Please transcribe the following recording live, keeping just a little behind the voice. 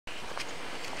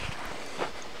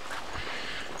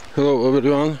Hello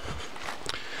everyone.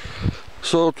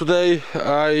 So today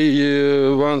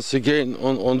I once again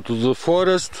onto the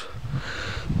forest,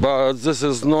 but this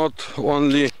is not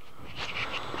only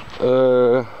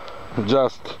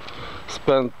just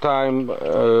spend time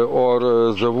or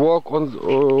the walk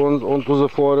onto the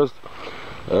forest.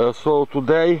 So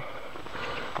today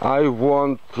I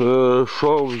want to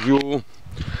show you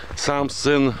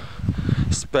something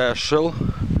special,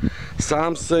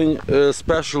 something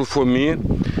special for me,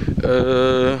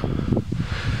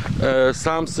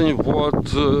 something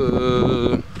what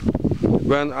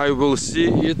when I will see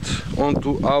it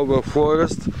onto our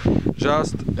forest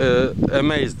just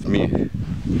amazed me.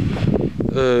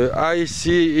 I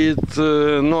see it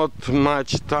not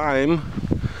much time,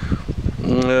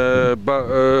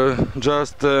 but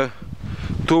just 2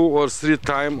 or 3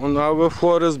 times on our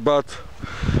forest, but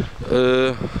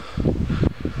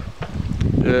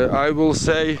I will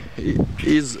say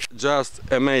it's just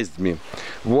amazed me.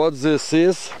 What this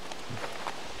is?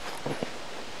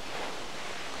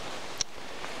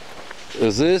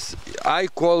 This, I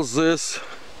call this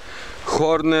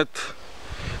Hornet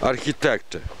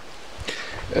architecture.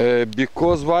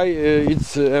 Because why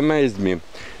it's amazed me?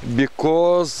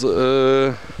 Because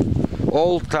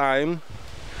all time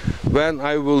when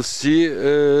I will see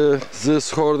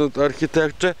this Hornet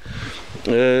architecture,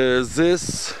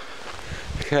 this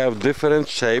have different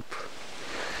shape,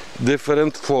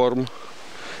 different form,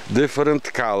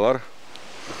 different color,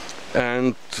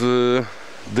 and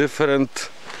different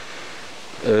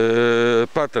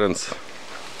patterns.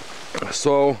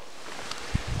 So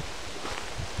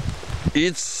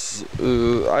it's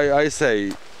I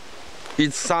say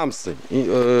it's something.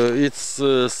 It's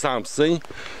something,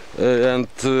 and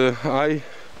I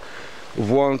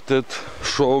wanted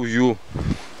show you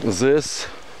this.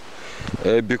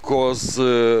 Because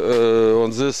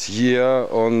on this year,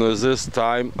 on this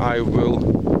time, I will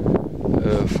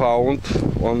found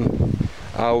on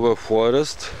our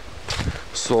forest.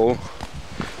 So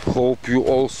hope you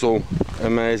also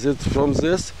amazed from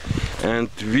this, and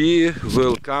we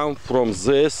will come from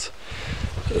this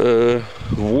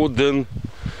wooden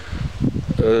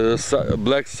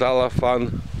black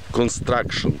cellophane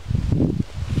construction,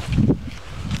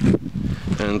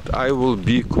 and I will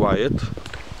be quiet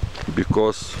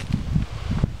because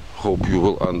hope you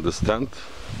will understand.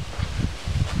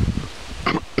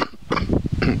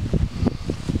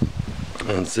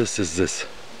 And this is this.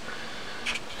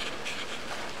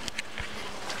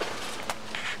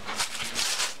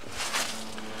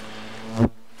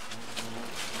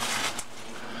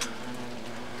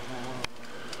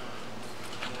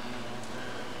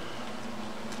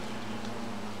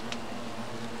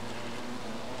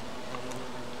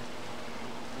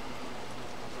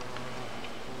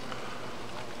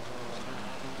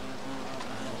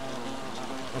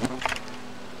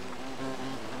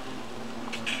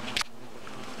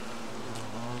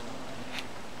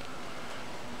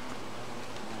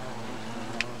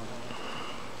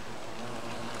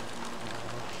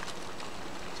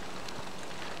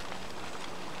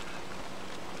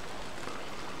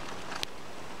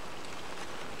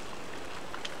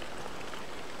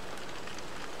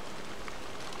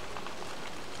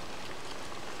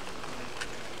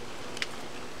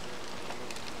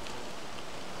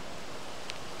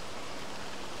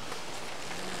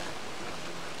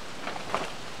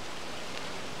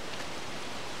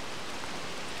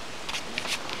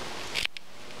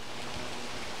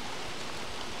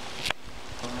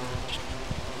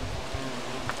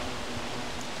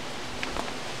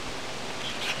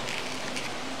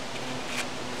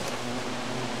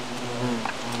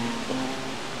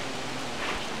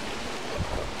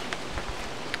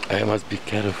 I must be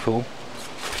careful,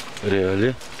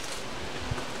 really.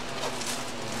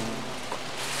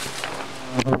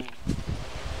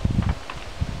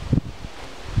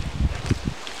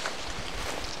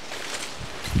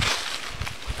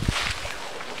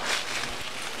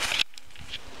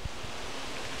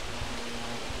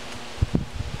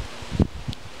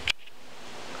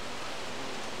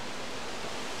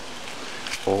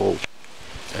 Oh,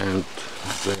 and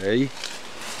they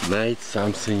made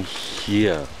something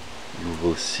here. You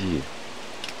will see.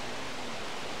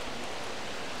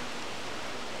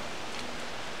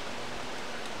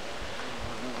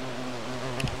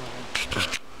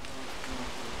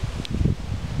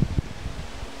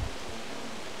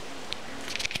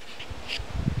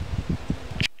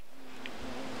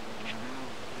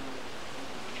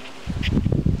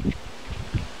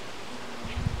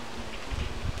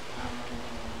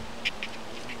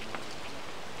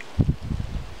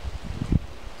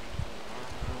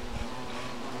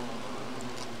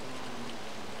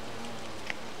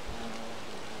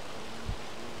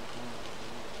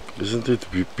 Isn't it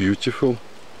beautiful?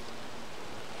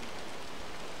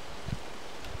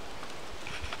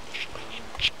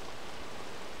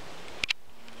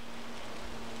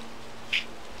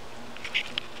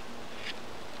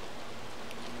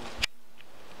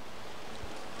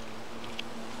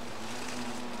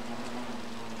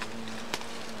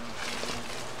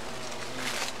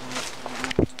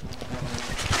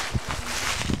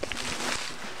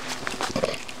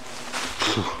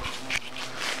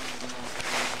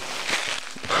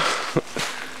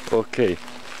 Okay,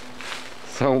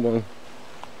 someone.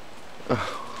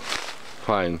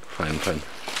 Fine.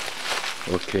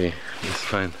 Okay, it's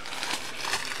fine.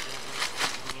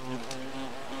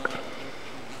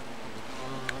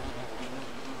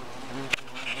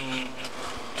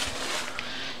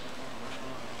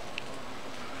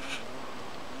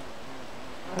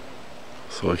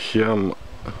 So here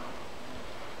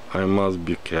I must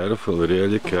be careful,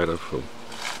 really careful.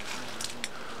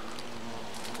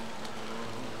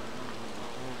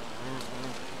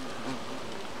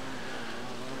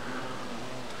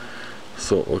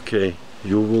 So okay,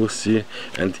 you will see,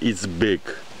 and it's big,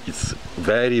 it's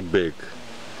very big.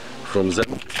 From that,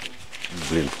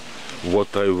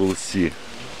 what I will see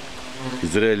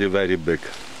is really very big.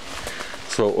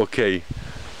 So okay.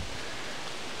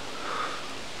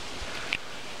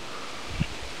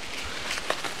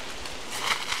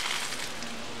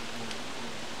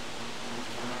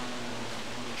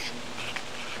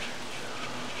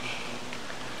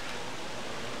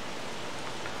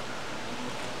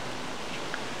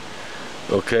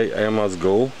 Okay, I must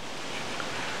go.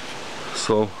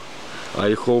 So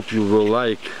I hope you will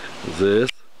like this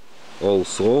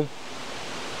also.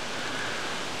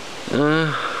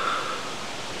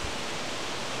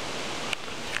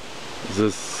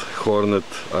 This Hornet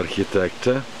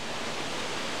architecture,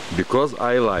 because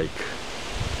I like.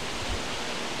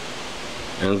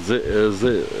 And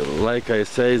like I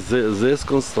say, this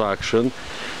construction,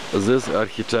 this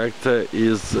architecture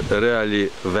is really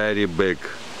very big.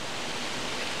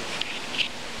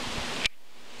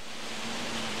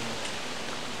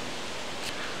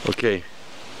 Okay,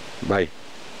 bye.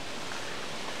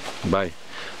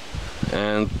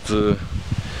 And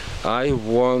I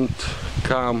won't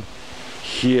come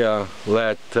here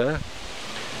later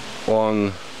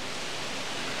on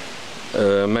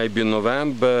maybe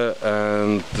November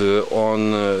and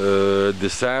on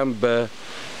December,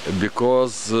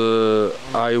 because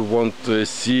I want to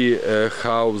see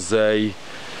how they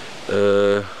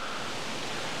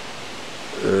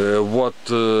what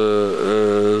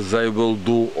they will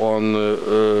do on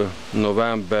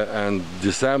November and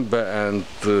December, and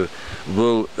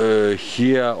will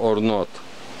here or not.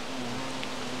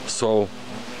 So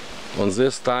on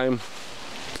this time,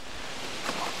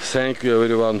 thank you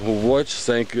everyone who watched,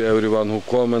 thank you everyone who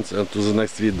comments, and to the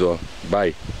next video.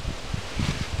 Bye.